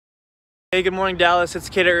Hey, good morning Dallas, it's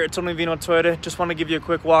Kade, it's only Divino Toyota. Just want to give you a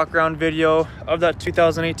quick walk around video of that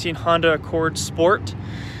 2018 Honda Accord Sport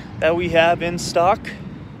that we have in stock.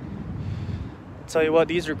 I'll tell you what,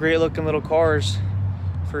 these are great looking little cars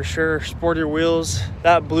for sure. Sportier wheels,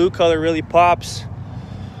 that blue color really pops.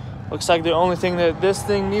 Looks like the only thing that this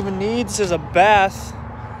thing even needs is a bath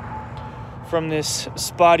from this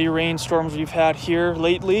spotty rainstorms we've had here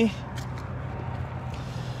lately.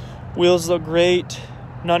 Wheels look great.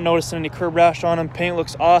 Not noticing any curb rash on them. Paint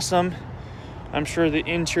looks awesome. I'm sure the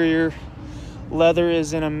interior leather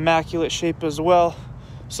is in immaculate shape as well.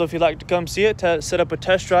 So if you'd like to come see it, set up a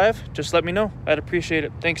test drive, just let me know. I'd appreciate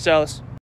it. Thanks, Dallas.